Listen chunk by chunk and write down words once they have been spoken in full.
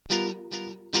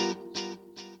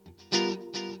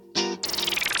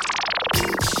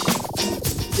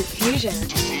Diffusion,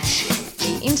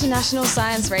 the international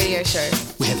science radio show.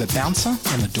 We have a bouncer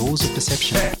on the doors of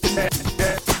perception.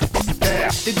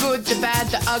 The good, the bad,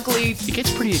 the ugly. It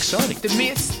gets pretty exciting. The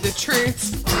myths, the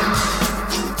truths.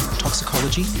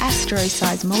 Toxicology.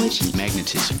 Astroseismology.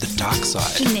 Magnetism. The dark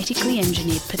side. Genetically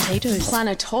engineered potatoes.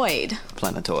 Planetoid.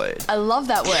 I love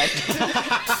that word.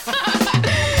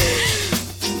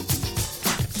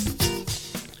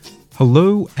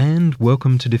 Hello and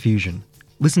welcome to Diffusion.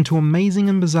 Listen to amazing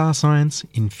and bizarre science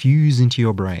infuse into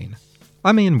your brain.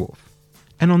 I'm Ian Wolfe,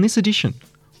 and on this edition,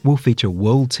 we'll feature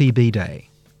World TB Day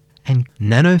and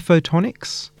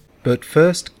nanophotonics. But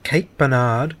first, Kate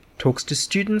Barnard talks to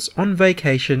students on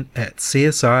vacation at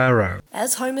CSIRO.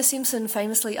 As Homer Simpson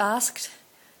famously asked,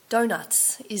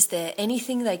 "Donuts, is there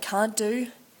anything they can't do?"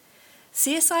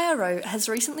 CSIRO has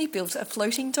recently built a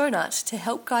floating donut to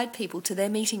help guide people to their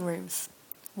meeting rooms.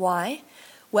 Why?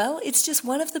 Well, it's just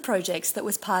one of the projects that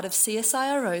was part of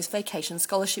CSIRO's Vacation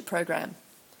Scholarship Program.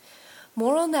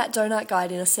 More on that donut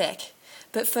guide in a sec,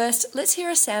 but first let's hear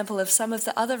a sample of some of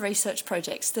the other research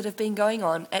projects that have been going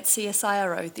on at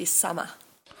CSIRO this summer.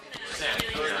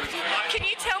 Can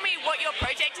you tell me what your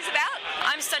project is about?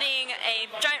 I'm studying a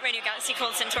giant radio galaxy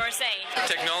called Centaurus A.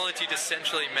 Technology to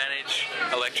centrally manage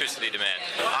electricity demand.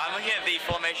 I'm looking at the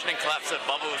formation and collapse of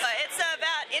bubbles. It's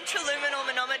about intraluminal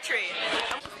manometry.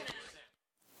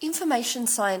 Information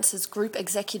Sciences Group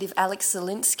Executive Alex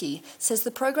Zelinsky says the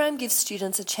program gives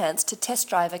students a chance to test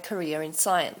drive a career in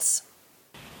science.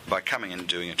 By coming and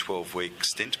doing a 12-week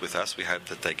stint with us, we hope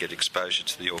that they get exposure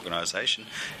to the organisation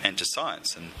and to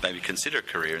science and maybe consider a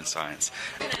career in science.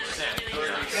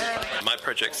 My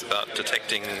project's about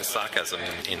detecting sarcasm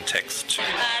in text. The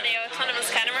autonomous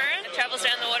catamaran travels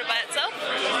around the water by itself.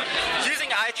 Using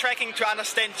eye tracking to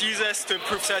understand users to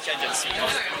improve search engines.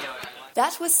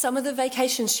 That was some of the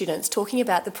vacation students talking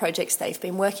about the projects they've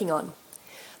been working on.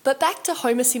 But back to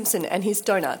Homer Simpson and his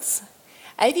donuts.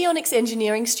 Avionics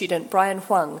engineering student Brian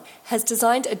Huang has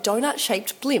designed a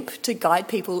donut-shaped blimp to guide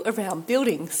people around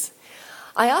buildings.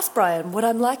 I asked Brian what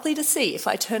I'm likely to see if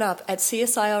I turn up at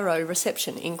CSIRO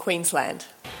reception in Queensland.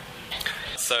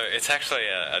 So it's actually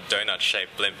a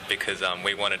donut-shaped blimp because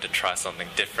we wanted to try something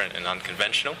different and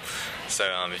unconventional. So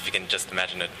if you can just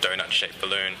imagine a donut-shaped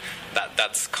balloon,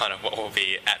 that's kind of what will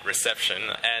be at reception.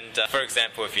 And for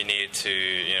example, if you need to,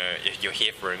 if you're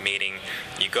here for a meeting,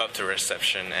 you go up to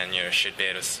reception and should be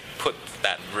able to put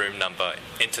that room number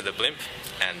into the blimp,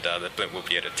 and the blimp will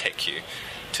be able to take you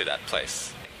to that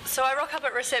place. So I rock up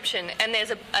at reception and there's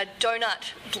a donut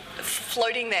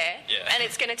floating there, and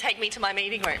it's going to take me to my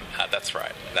meeting room. That's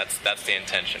right. That's the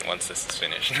intention once this is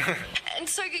finished. And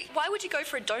so why would you go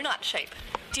for a donut shape?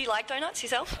 Do you like donuts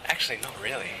yourself? Actually, not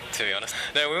really, to be honest.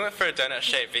 No, we went for a donut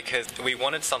shape because we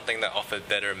wanted something that offered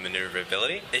better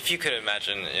maneuverability. If you could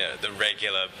imagine, the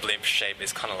regular blimp shape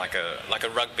is kind of like a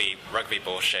rugby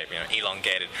ball shape,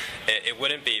 elongated. It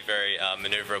wouldn't be very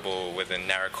maneuverable within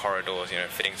narrow corridors,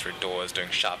 fitting through doors, doing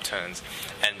sharp turns.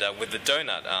 And with the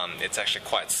donut, it's actually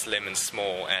quite slim and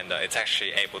small, and it's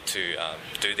actually able to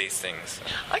do these things.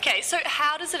 Okay, so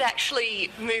how does it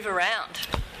actually move around?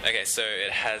 Okay, so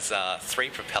it has 3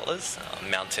 propellers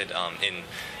mounted in,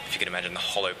 if you can imagine, the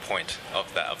hollow point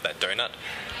of that donut.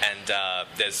 And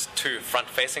there's 2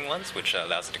 front-facing ones, which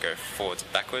allows it to go forwards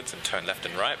and backwards and turn left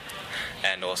and right.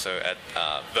 And also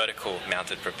a vertical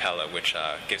mounted propeller, which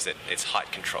gives it its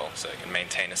height control, so it can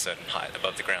maintain a certain height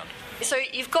above the ground. So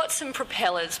you've got some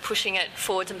propellers pushing it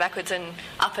forwards and backwards and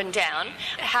up and down.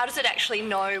 How does it actually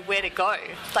know where to go?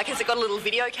 Like, has it got a little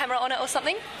video camera on it or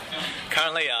something?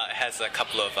 Currently, it has a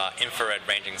couple of infrared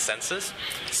ranging sensors.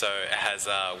 So it has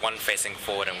one facing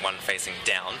forward and one facing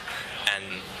down.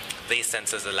 And these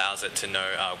sensors allows it to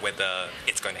know whether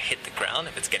it's going to hit the ground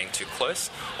if it's getting too close,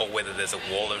 or whether there's a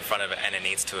wall in front of it and it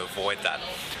needs to avoid that.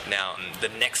 Now, the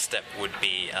next step would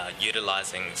be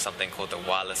utilizing something called the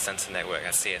Wireless Sensor Network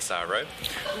at CSIRO.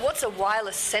 What's a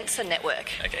wireless sensor network?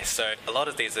 Okay, so a lot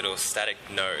of these little static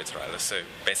nodes, right? So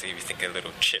basically, if you think a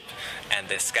little chip, and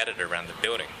they're scattered around the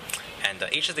building, and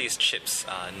each of these chips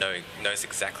knows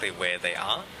exactly where they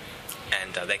are.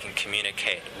 And they can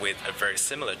communicate with a very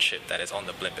similar chip that is on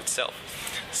the blimp itself.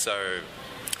 So,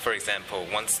 for example,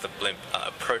 once the blimp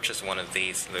approaches one of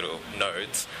these little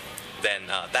nodes, then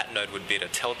that node would be able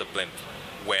to tell the blimp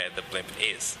where the blimp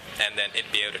is. And then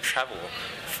it'd be able to travel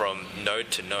from node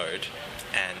to node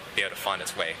and be able to find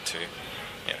its way to,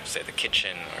 say the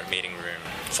kitchen or a meeting room,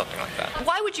 something like that.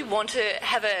 Why would you want to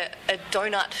have a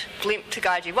donut blimp to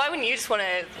guide you? Why wouldn't you just want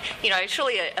to,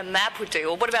 surely a map would do,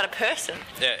 or what about a person?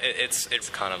 Yeah, it's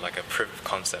kind of like a proof of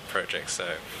concept project,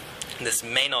 so this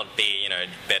may not be,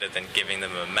 better than giving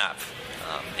them a map,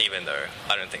 even though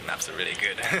I don't think maps are really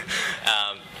good.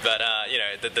 But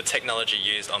the technology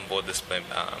used on board this blimp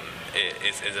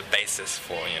is a basis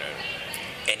for,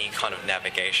 any kind of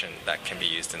navigation that can be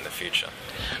used in the future.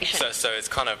 So it's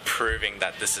kind of proving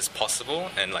that this is possible,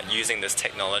 and like using this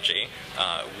technology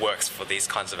works for these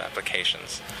kinds of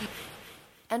applications.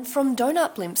 And from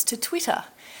donut blimps to Twitter,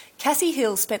 Cassie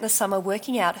Hill spent the summer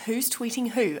working out who's tweeting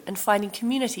who and finding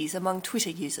communities among Twitter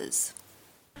users.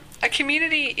 A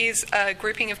community is a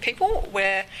grouping of people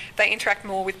where they interact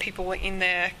more with people in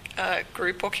their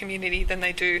group or community than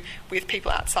they do with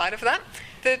people outside of that.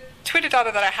 The Twitter data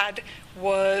that I had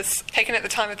was taken at the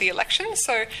time of the election,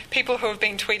 so people who have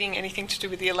been tweeting anything to do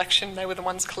with the election, they were the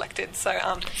ones collected. So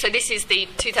this is the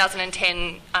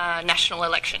 2010 national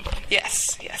election?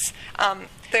 Yes.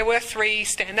 There were 3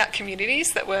 standout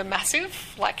communities that were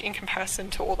massive, like in comparison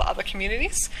to all the other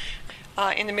communities.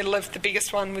 In the middle of the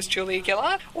biggest one was Julia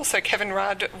Gillard. Also, Kevin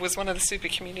Rudd was one of the super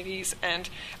communities, and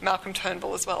Malcolm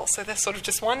Turnbull as well. So there's sort of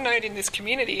just one node in this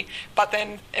community, but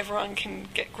then everyone can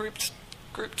get grouped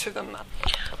to them.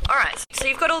 All right, so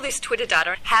you've got all this Twitter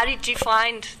data. How did you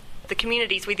find the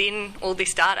communities within all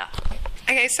this data?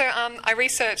 Okay, so I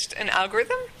researched an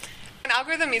algorithm. An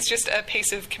algorithm is just a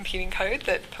piece of computing code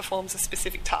that performs a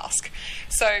specific task.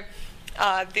 So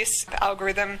this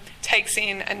algorithm takes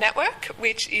in a network,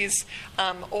 which is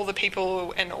all the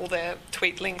people and all their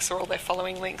tweet links or all their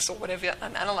following links or whatever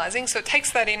I'm analysing. So it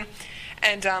takes that in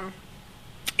and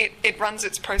it runs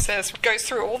its process, goes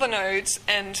through all the nodes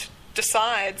and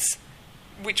decides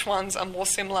which ones are more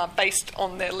similar based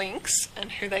on their links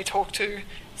and who they talk to.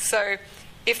 So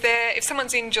if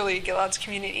someone's in Julia Gillard's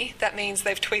community, that means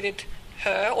they've tweeted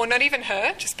her, or not even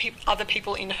her, just other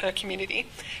people in her community.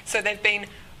 So they've been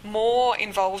more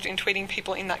involved in tweeting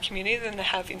people in that community than they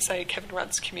have in, say, Kevin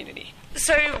Rudd's community.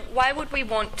 So why would we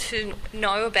want to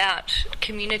know about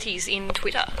communities in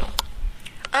Twitter?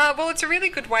 Well, it's a really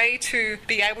good way to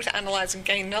be able to analyse and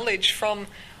gain knowledge from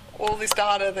all this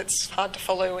data that's hard to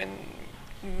follow and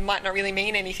might not really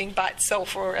mean anything by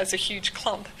itself or as a huge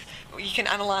clump. You can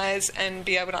analyse and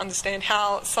be able to understand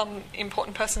how some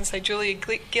important person, say Julia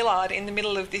Gillard, in the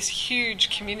middle of this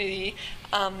huge community,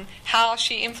 how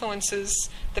she influences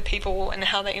the people and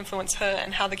how they influence her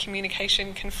and how the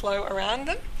communication can flow around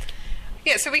them.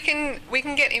 Yeah, so we can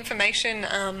get information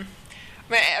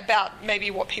about maybe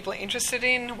what people are interested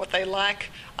in, what they like,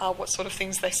 what sort of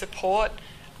things they support,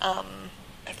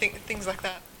 I think things like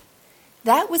that.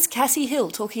 That was Cassie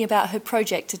Hill talking about her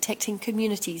project detecting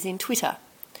communities in Twitter.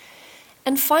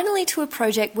 And finally to a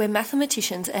project where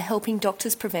mathematicians are helping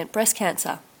doctors prevent breast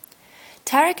cancer.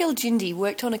 Tarek El-Jindi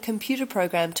worked on a computer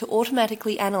program to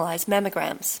automatically analyse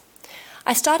mammograms.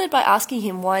 I started by asking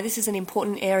him why this is an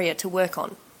important area to work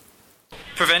on.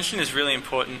 Prevention is really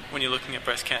important when you're looking at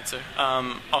breast cancer.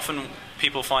 Often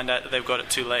people find out that they've got it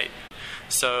too late.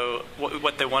 So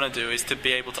what they want to do is to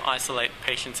be able to isolate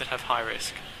patients that have high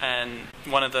risk. And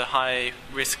one of the high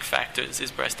risk factors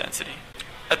is breast density.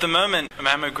 At the moment,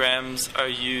 mammograms are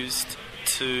used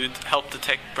to help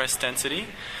detect breast density.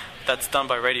 That's done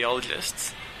by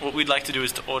radiologists. What we'd like to do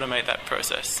is to automate that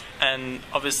process. And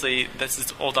obviously, this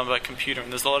is all done by computer,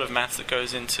 and there's a lot of maths that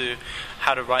goes into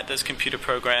how to write those computer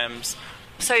programs.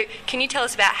 So can you tell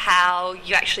us about how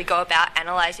you actually go about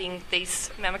analysing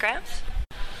these mammograms?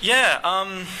 Yeah,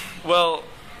 well,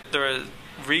 there are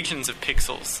regions of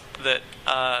pixels that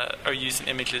are used in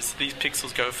images. These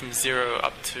pixels go from 0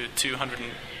 up to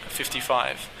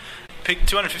 255.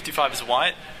 255 is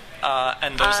white,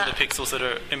 and those are the pixels that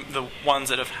are the ones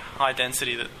that have high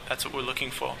density. That's what we're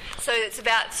looking for. So it's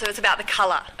about the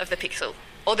colour of the pixel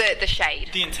or the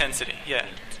shade. The intensity,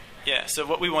 yeah. So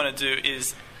what we want to do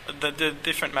is the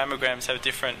different mammograms have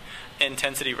different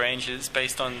intensity ranges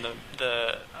based on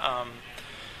the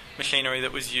machinery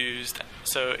that was used.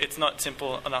 So it's not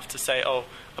simple enough to say, oh,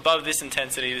 above this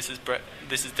intensity this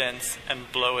is dense,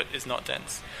 and below it is not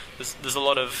dense. There's a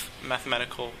lot of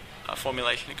mathematical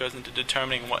formulation that goes into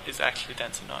determining what is actually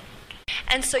dense and not.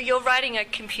 And so you're writing a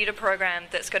computer program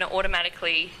that's going to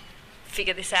automatically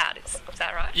figure this out. Is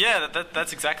that right? Yeah,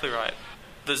 that's exactly right.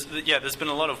 There's been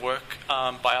a lot of work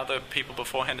by other people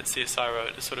beforehand at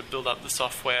CSIRO to sort of build up the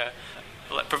software,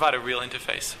 provide a real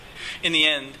interface. In the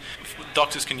end,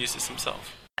 doctors can use this themselves.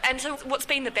 And so what's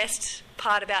been the best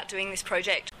part about doing this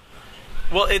project?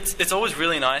 Well, it's always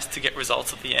really nice to get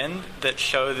results at the end that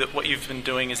show that what you've been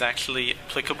doing is actually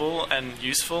applicable and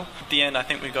useful. At the end, I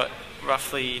think we got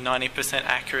roughly 90%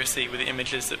 accuracy with the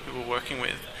images that we were working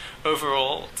with.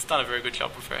 Overall, it's done a very good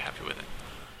job. We're very happy with it.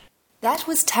 That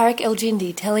was Tarek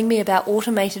El-Jindi telling me about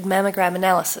automated mammogram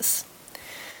analysis.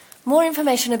 More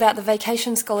information about the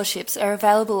vacation scholarships are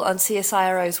available on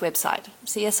CSIRO's website,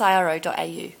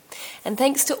 csiro.au. And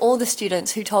thanks to all the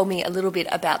students who told me a little bit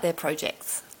about their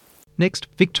projects. Next,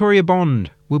 Victoria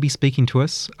Bond will be speaking to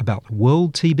us about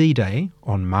World TB Day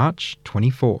on March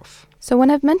 24th. So when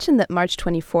I've mentioned that March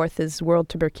 24th is World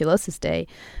Tuberculosis Day,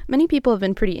 many people have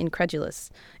been pretty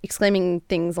incredulous, exclaiming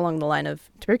things along the line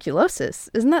of, tuberculosis?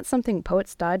 Isn't that something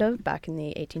poets died of back in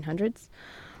the 1800s?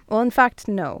 Well, in fact,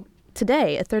 no.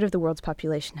 Today, a third of the world's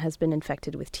population has been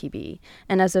infected with TB,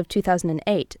 and as of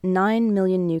 2008, 9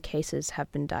 million new cases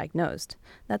have been diagnosed.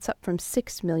 That's up from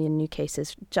 6 million new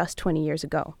cases just 20 years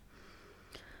ago.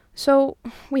 So,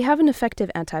 we have an effective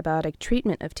antibiotic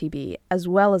treatment of TB as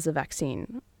well as a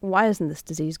vaccine. Why isn't this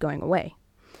disease going away?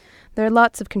 There are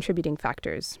lots of contributing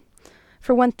factors.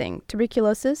 For one thing,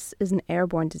 tuberculosis is an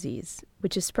airborne disease,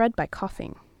 which is spread by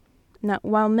coughing. Now,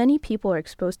 while many people are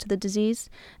exposed to the disease,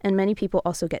 and many people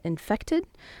also get infected,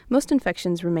 most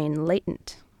infections remain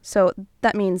latent. So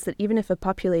that means that even if a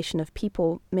population of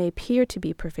people may appear to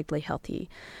be perfectly healthy,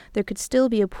 there could still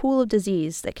be a pool of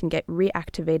disease that can get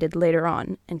reactivated later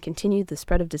on and continue the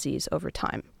spread of disease over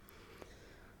time.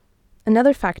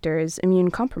 Another factor is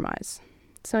immune compromise.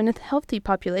 So in a healthy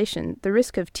population, the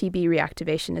risk of TB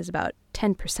reactivation is about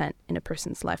 10% in a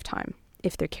person's lifetime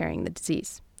if they're carrying the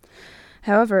disease.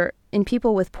 However, in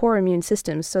people with poor immune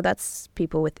systems, so that's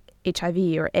people with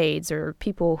HIV or AIDS or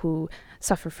people who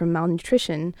suffer from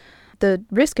malnutrition, the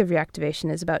risk of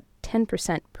reactivation is about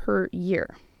 10% per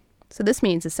year. So this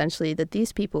means essentially that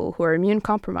these people who are immune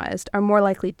compromised are more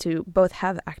likely to both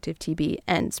have active TB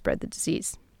and spread the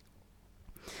disease.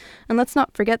 And let's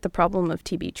not forget the problem of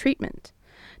TB treatment.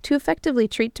 To effectively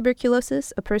treat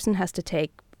tuberculosis, a person has to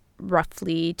take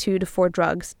roughly 2 to 4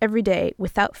 drugs every day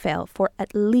without fail for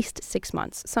at least 6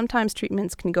 months. Sometimes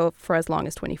treatments can go for as long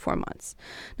as 24 months.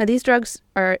 Now, these drugs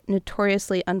are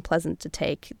notoriously unpleasant to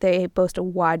take. They boast a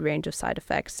wide range of side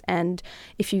effects, and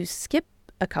if you skip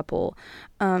a couple,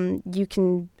 you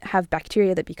can have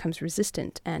bacteria that becomes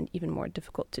resistant and even more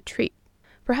difficult to treat.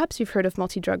 Perhaps you've heard of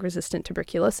multi-drug-resistant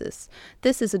tuberculosis.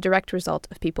 This is a direct result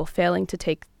of people failing to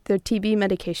take their TB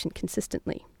medication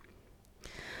consistently.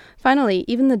 Finally,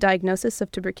 even the diagnosis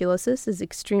of tuberculosis is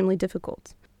extremely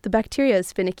difficult. The bacteria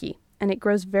is finicky, and it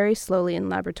grows very slowly in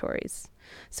laboratories.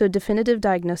 So a definitive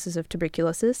diagnosis of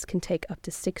tuberculosis can take up to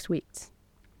 6 weeks.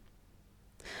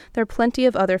 There are plenty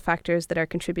of other factors that are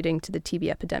contributing to the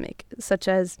TB epidemic, such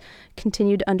as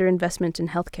continued underinvestment in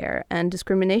healthcare and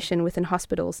discrimination within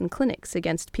hospitals and clinics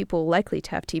against people likely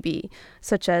to have TB,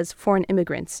 such as foreign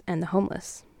immigrants and the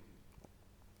homeless.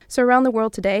 So around the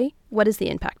world today, what is the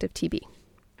impact of TB?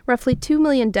 Roughly 2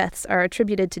 million deaths are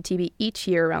attributed to TB each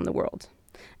year around the world.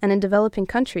 And in developing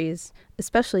countries,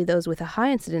 especially those with a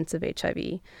high incidence of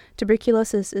HIV,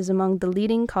 tuberculosis is among the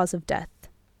leading cause of death.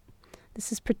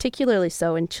 This is particularly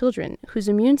so in children whose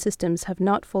immune systems have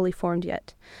not fully formed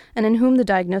yet, and in whom the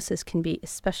diagnosis can be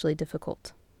especially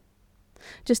difficult.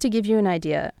 Just to give you an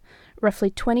idea, roughly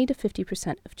 20 to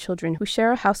 50% of children who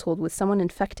share a household with someone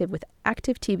infected with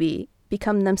active TB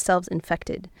become themselves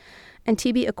infected, and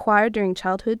TB acquired during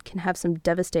childhood can have some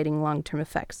devastating long-term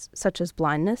effects, such as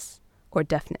blindness or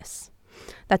deafness.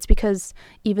 That's because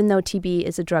even though TB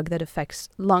is a drug that affects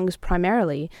lungs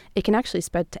primarily, it can actually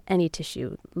spread to any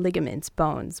tissue, ligaments,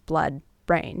 bones, blood,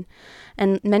 brain.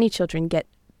 And many children get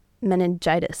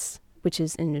meningitis, which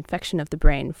is an infection of the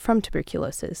brain from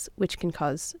tuberculosis, which can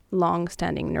cause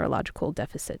long-standing neurological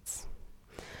deficits.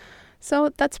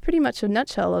 So that's pretty much a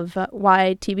nutshell of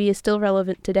why TB is still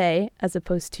relevant today as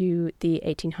opposed to the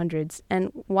 1800s,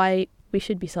 and why we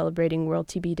should be celebrating World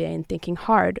TB Day and thinking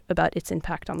hard about its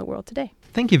impact on the world today.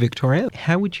 Thank you, Victoria.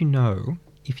 How would you know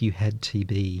if you had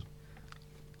TB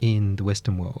in the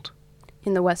Western world?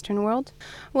 In the Western world?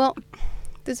 Well,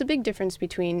 there's a big difference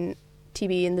between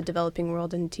TB in the developing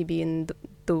world and TB in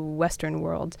the Western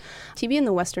world. TB in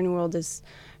the Western world is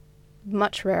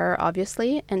much rarer,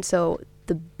 obviously, and so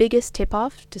the biggest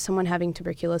tip-off to someone having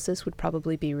tuberculosis would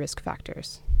probably be risk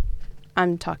factors.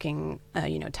 I'm talking,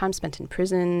 time spent in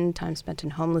prison, time spent in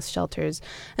homeless shelters,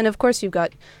 and of course you've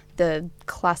got the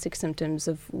classic symptoms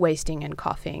of wasting and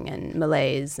coughing and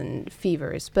malaise and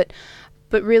fevers, but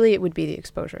really it would be the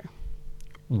exposure.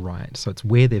 Right, so it's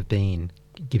where they've been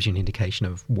gives you an indication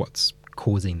of what's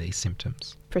causing these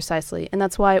symptoms. Precisely, and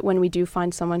that's why when we do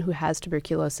find someone who has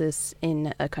tuberculosis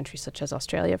in a country such as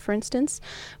Australia, for instance,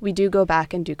 we do go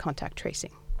back and do contact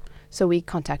tracing. So we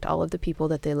contact all of the people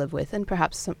that they live with and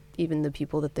perhaps even the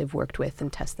people that they've worked with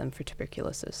and test them for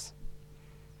tuberculosis.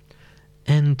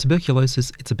 And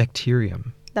tuberculosis, it's a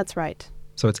bacterium. That's right.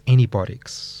 So it's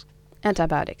antibiotics.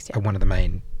 Antibiotics, yeah. Are one of the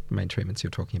main treatments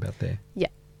you're talking about there. Yeah.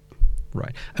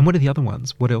 Right. And what are the other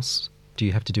ones? What else do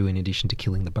you have to do in addition to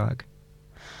killing the bug?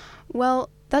 Well,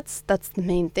 that's the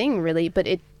main thing, really, but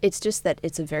it's just that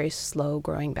it's a very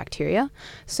slow-growing bacteria.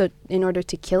 So in order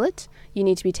to kill it, you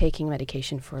need to be taking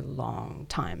medication for a long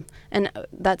time. And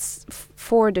that's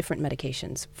 4 different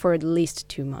medications for at least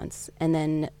 2 months, and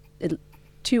then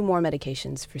 2 more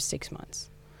medications for 6 months.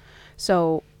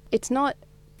 So it's not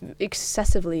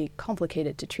excessively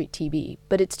complicated to treat TB,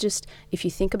 but it's just, if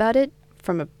you think about it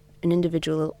from an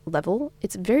individual level,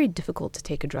 it's very difficult to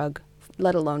take a drug,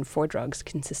 let alone 4 drugs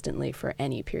consistently for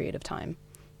any period of time,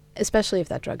 especially if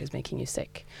that drug is making you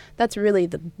sick. That's really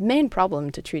the main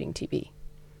problem to treating TB.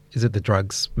 Is it the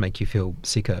drugs make you feel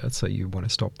sicker, so you want to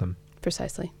stop them?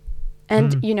 Precisely.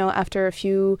 And, after a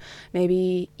few,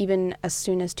 maybe even as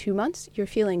soon as 2 months, you're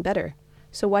feeling better.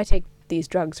 So why take these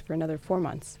drugs for another 4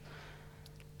 months?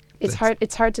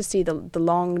 It's hard to see the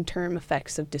long-term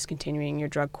effects of discontinuing your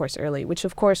drug course early, which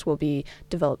of course will be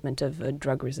development of a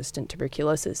drug-resistant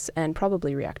tuberculosis and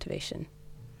probably reactivation.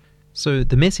 So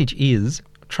the message is,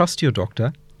 trust your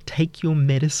doctor, take your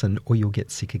medicine or you'll get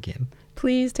sick again.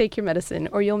 Please take your medicine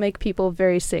or you'll make people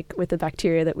very sick with a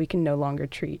bacteria that we can no longer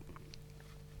treat.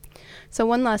 So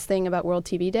one last thing about World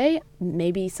TB Day.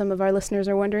 Maybe some of our listeners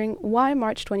are wondering, why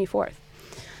March 24th?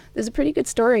 There's a pretty good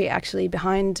story, actually,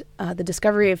 behind the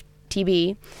discovery of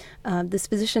TB. This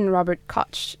physician, Robert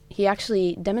Koch, he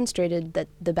actually demonstrated that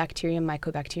the bacterium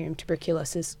Mycobacterium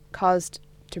tuberculosis caused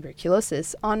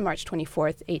tuberculosis on March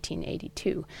 24th,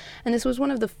 1882. And this was one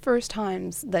of the first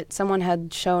times that someone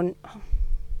had shown...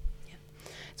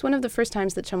 It's one of the first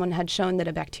times that someone had shown that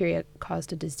a bacteria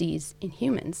caused a disease in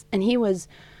humans. And he was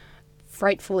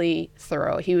frightfully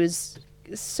thorough. He was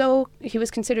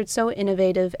considered so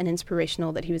innovative and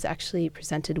inspirational that he was actually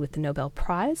presented with the Nobel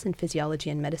Prize in Physiology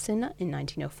and Medicine in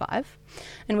 1905.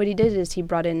 And what he did is he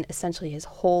brought in essentially his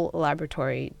whole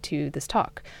laboratory to this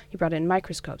talk. He brought in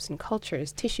microscopes and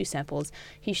cultures, tissue samples.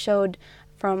 He showed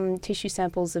from tissue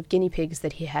samples of guinea pigs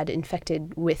that he had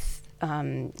infected with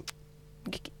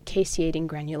caseating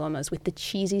granulomas, with the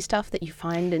cheesy stuff that you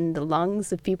find in the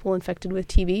lungs of people infected with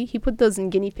TB. He put those in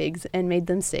guinea pigs and made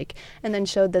them sick, and then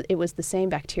showed that it was the same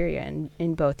bacteria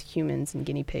in both humans and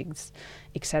guinea pigs,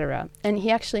 etc. And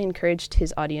he actually encouraged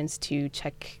his audience to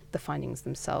check the findings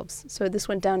themselves. So this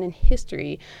went down in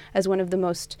history as one of the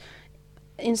most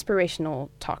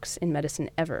inspirational talks in medicine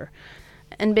ever.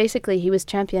 And basically, he was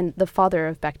championed the father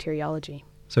of bacteriology.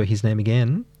 So his name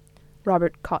again?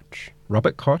 Robert Koch.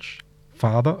 Robert Koch,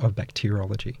 father of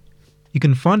bacteriology. You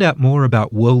can find out more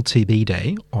about World TB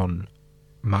Day on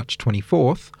March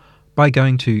 24th by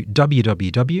going to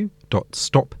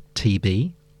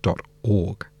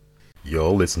www.stoptb.org.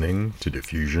 You're listening to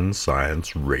Diffusion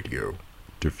Science Radio.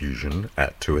 Diffusion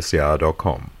at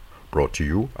 2SER.com. Brought to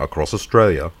you across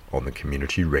Australia on the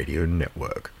Community Radio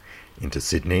Network. Into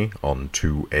Sydney on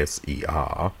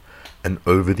 2SER and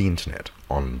over the internet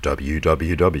on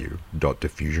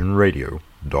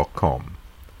www.diffusionradio.com.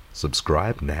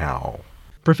 Subscribe now.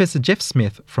 Professor Jeff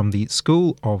Smith from the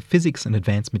School of Physics and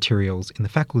Advanced Materials in the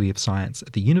Faculty of Science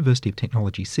at the University of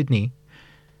Technology, Sydney,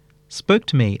 spoke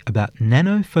to me about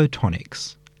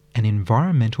nanophotonics and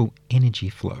environmental energy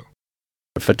flow.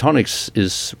 Photonics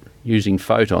is using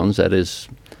photons, that is,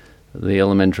 the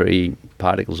elementary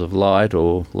particles of light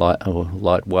or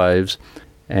light waves,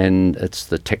 and it's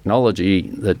the technology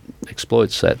that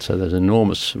exploits that. So there's an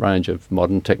enormous range of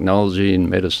modern technology in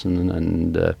medicine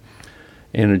and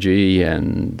energy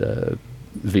and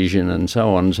vision and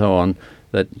so on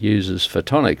that uses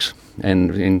photonics,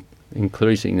 and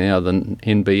increasing now the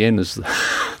NBN is the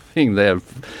thing there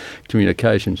of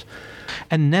communications.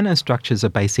 And nanostructures are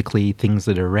basically things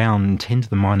that are around 10 to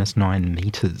the minus 9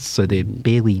 metres, so they're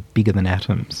barely bigger than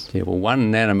atoms. Yeah, well,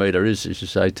 1 nanometre is, as you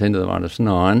say, 10 to the minus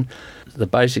 9. The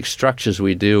basic structures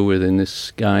we deal with in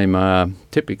this game are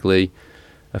typically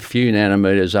a few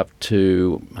nanometres up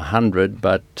to 100,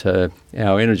 but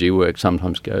our energy work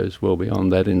sometimes goes well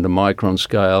beyond that into micron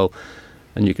scale,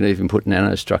 and you can even put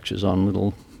nanostructures on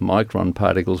little micron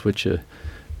particles, which are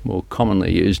more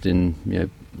commonly used in,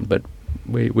 but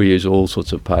we use all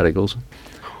sorts of particles.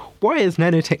 Why is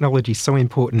nanotechnology so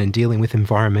important in dealing with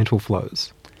environmental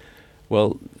flows?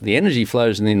 Well, the energy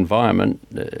flows in the environment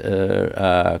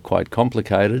are quite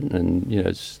complicated, and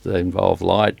they involve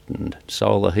light and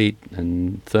solar heat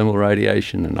and thermal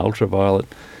radiation and ultraviolet,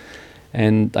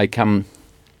 and they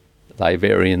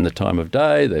vary in the time of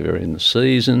day, they vary in the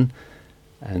season,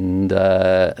 and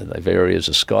they vary as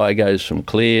the sky goes from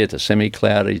clear to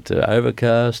semi-cloudy to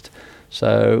overcast.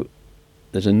 So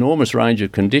there's an enormous range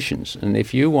of conditions, and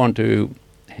if you want to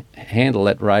handle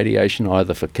that radiation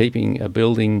either for keeping a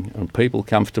building and people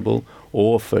comfortable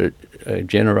or for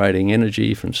generating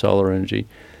energy from solar energy,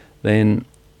 then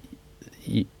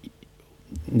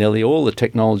nearly all the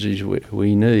technologies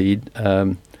we need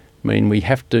mean we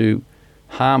have to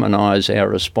harmonise our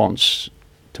response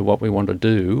to what we want to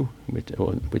do,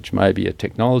 which may be a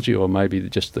technology or maybe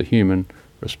just the human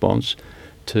response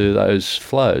to those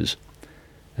flows.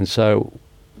 And so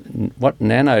what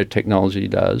nanotechnology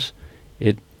does,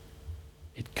 it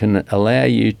can allow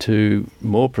you to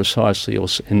more precisely, or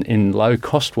in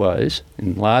low-cost ways,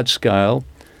 in large scale,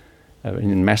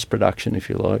 in mass production, if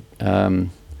you like, and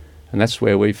that's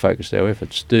where we focused our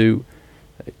efforts, to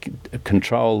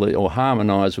control or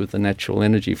harmonise with the natural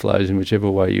energy flows in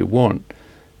whichever way you want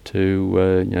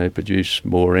to produce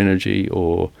more energy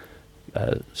or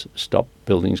stop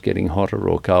buildings getting hotter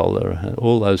or colder,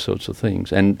 all those sorts of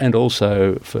things, and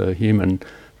also for human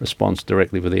response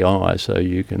directly with the eye, so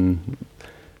you can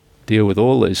deal with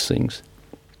all these things.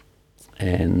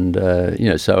 And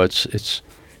so it's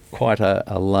quite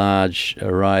a large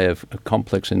array of a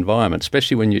complex environment,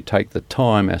 especially when you take the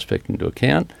time aspect into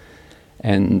account,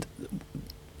 and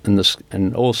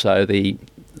also the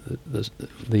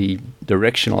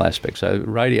directional aspect. So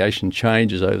radiation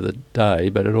changes over the day,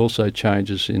 but it also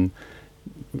changes in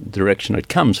direction it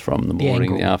comes from, the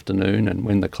morning, the afternoon, and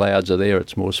when the clouds are there,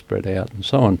 it's more spread out, and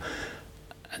so on.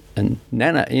 And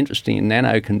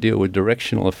nano can deal with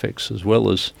directional effects as well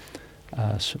as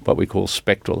what we call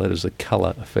spectral, that is the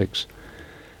colour effects.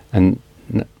 And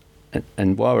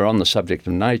while we're on the subject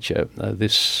of nature,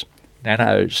 this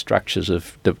nanostructures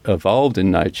have evolved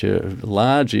in nature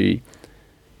largely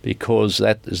because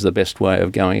that is the best way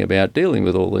of going about dealing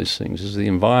with all these things. As the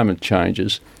environment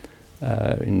changes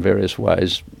in various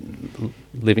ways,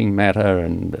 living matter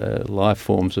and life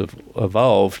forms have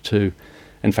evolved to,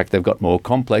 in fact, they've got more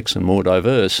complex and more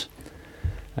diverse.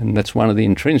 And that's one of the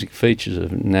intrinsic features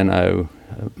of nano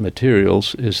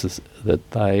materials, is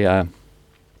that they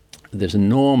there's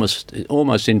enormous,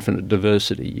 almost infinite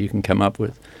diversity you can come up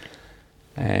with.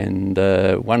 And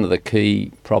one of the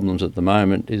key problems at the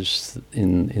moment is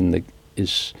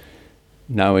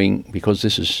knowing,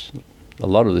 because a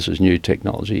lot of this is new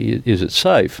technology, is it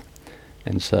safe?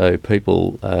 And so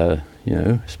people,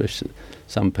 especially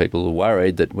some people are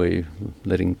worried that we're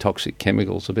letting toxic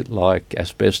chemicals, a bit like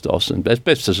asbestos, and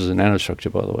asbestos is a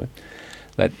nanostructure, by the way,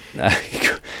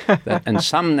 that and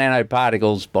some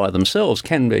nanoparticles by themselves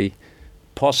can be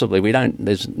possibly.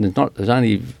 There's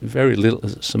only very little,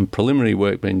 some preliminary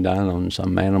work being done on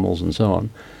some animals and so on,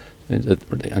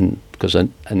 and because a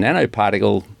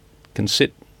nanoparticle can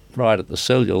sit right at the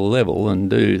cellular level and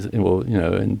do,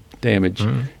 and damage,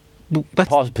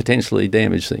 potentially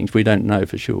damage things. We don't know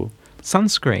for sure.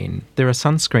 Sunscreen. There are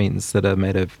sunscreens that are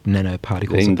made of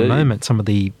nanoparticles at the moment. Some of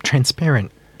the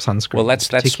transparent sunscreens. Well,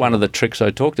 that's one of the tricks I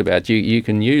talked about. You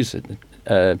can use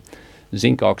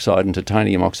zinc oxide and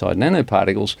titanium oxide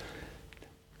nanoparticles.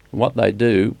 What they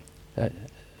do,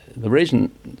 the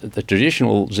reason the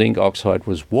traditional zinc oxide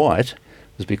was white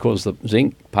was because the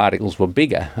zinc particles were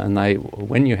bigger, and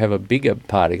when you have a bigger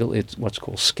particle, it's what's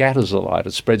called scatters the light.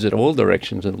 It spreads it all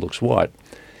directions and it looks white.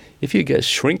 If you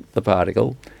shrink the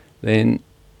particle, then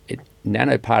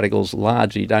nanoparticles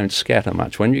largely don't scatter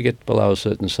much when you get below a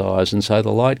certain size, and so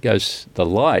the light, that's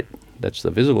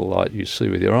the visible light you see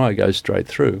with your eye, goes straight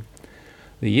through.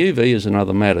 The UV is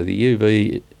another matter. The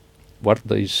UV, what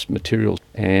these materials,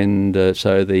 and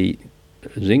so the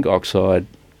zinc oxide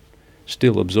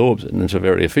still absorbs it, and it's a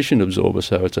very efficient absorber,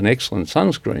 so it's an excellent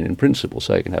sunscreen in principle.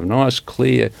 So you can have a nice,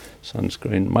 clear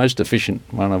sunscreen, most efficient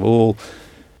one of all.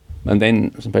 And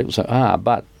then some people say,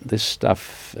 but this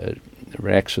stuff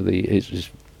reacts with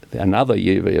another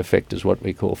UV effect is what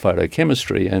we call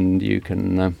photochemistry, and you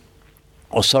can,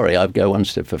 I'd go one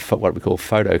step for what we call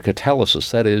photocatalysis.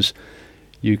 That is,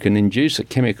 you can induce a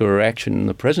chemical reaction in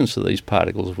the presence of these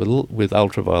particles with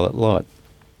ultraviolet light,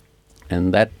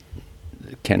 and that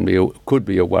could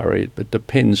be a worry. It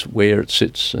depends where it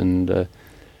sits, and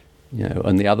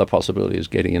and the other possibility is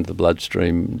getting into the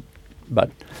bloodstream. But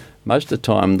most of the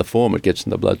time, the form it gets in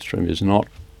the bloodstream is not,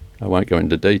 I won't go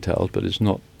into details, but it's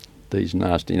not these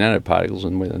nasty nanoparticles,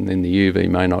 and then the UV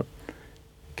may not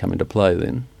come into play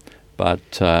then.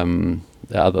 But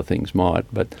other things might.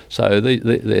 But so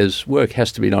there's work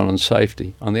has to be done on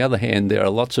safety. On the other hand, there are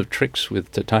lots of tricks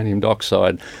with titanium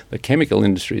dioxide the chemical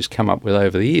industry has come up with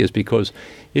over the years, because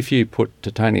if you put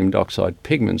titanium dioxide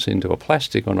pigments into a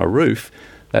plastic on a roof,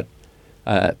 that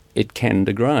it can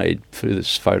degrade through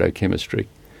this photochemistry.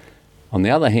 On the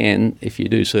other hand, if you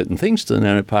do certain things to the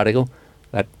nanoparticle,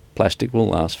 that plastic will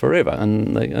last forever,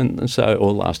 and so it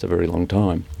will last a very long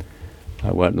time.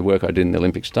 the work I did in the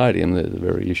Olympic Stadium, the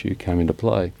very issue came into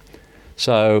play.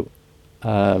 So,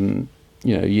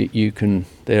 you can.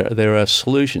 There are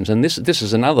solutions, and this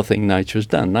is another thing nature has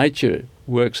done. Nature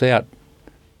works out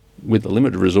with the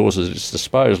limited resources at its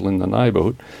disposal in the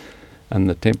neighbourhood, and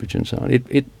the temperature and so on.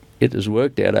 It has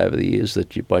worked out over the years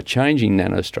that by changing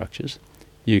nanostructures,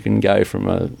 you can go from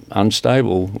an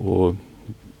unstable or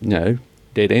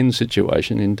dead end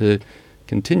situation into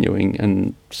continuing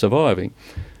and surviving,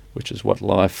 which is what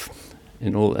life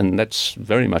and that's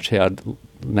very much how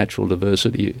natural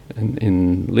diversity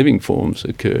in living forms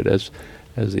occurred. As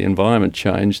the environment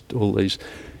changed, all these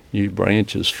new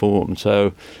branches formed.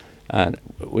 So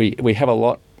we have a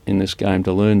lot in this game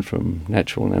to learn from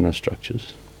natural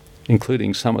nanostructures,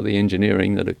 including some of the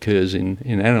engineering that occurs in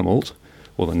animals,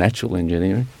 or the natural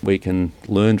engineering. We can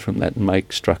learn from that and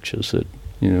make structures that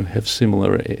have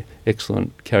similar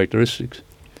excellent characteristics.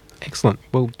 Excellent.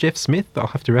 Well, Jeff Smith, I'll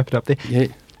have to wrap it up there. Yeah.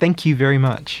 Thank you very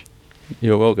much.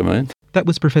 You're welcome, man. That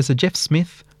was Professor Jeff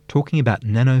Smith talking about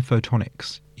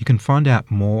nanophotonics. You can find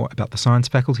out more about the science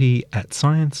faculty at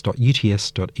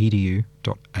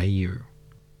science.uts.edu.au.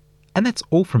 And that's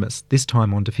all from us this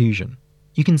time on Diffusion.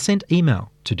 You can send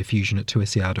email to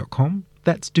diffusion@2ser.com.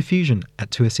 That's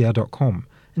diffusion@2ser.com,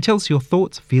 and tell us your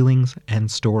thoughts, feelings and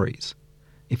stories.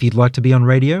 If you'd like to be on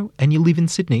radio and you live in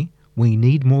Sydney, we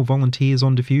need more volunteers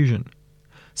on Diffusion.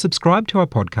 Subscribe to our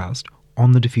podcast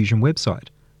on the Diffusion website,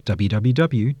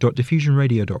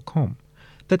 www.diffusionradio.com.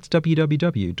 That's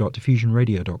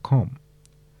www.diffusionradio.com.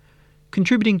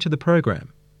 Contributing to the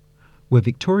program were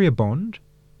Victoria Bond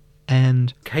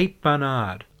and Kate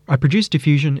Barnard. I produce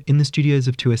Diffusion in the studios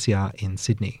of 2SER in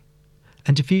Sydney.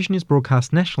 And Diffusion is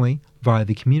broadcast nationally via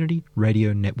the Community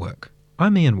Radio Network.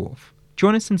 I'm Ian Wolfe.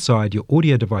 Join us inside your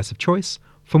audio device of choice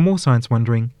for more science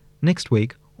wondering next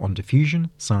week on Diffusion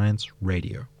Science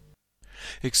Radio.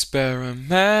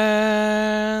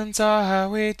 Experiments are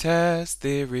how we test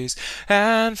theories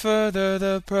and further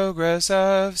the progress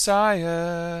of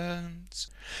science.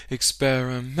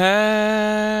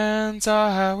 Experiments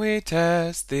are how we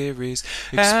test theories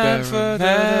and further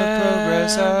the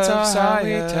progress of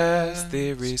science.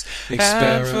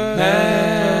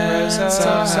 Experiments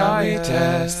are how we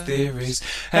test theories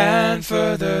and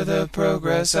further the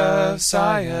progress of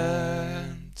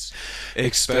science.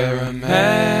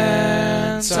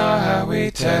 Experiments are how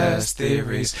we test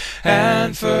theories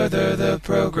and further the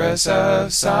progress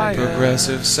of science.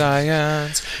 Progressive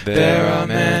science. There are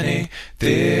many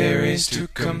theories to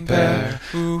compare.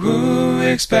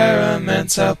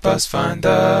 Experiments help us find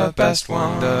the best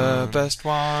one.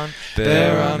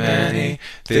 There are many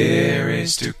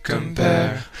theories to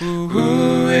compare.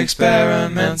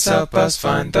 Experiments help us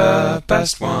find the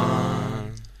best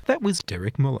one. That was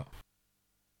Derek Muller.